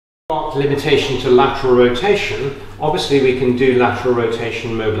Limitation to lateral rotation. Obviously we can do lateral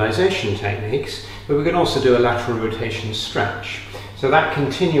rotation mobilization techniques, but we can also do a lateral rotation stretch. So that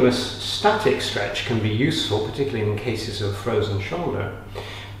continuous static stretch can be useful, particularly in cases of frozen shoulder.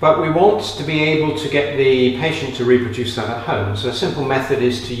 But we want to be able to get the patient to reproduce that at home. So a simple method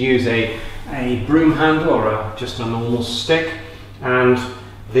is to use a broom handle or just a normal stick, and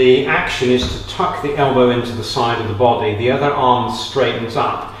the action is to tuck the elbow into the side of the body, the other arm straightens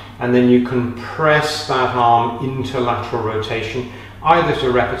up, and then you can press that arm into lateral rotation, either to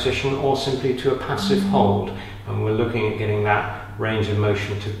repetition or simply to a passive hold. And we're looking at getting that range of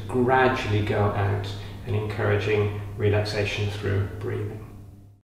motion to gradually go out and encouraging relaxation through breathing.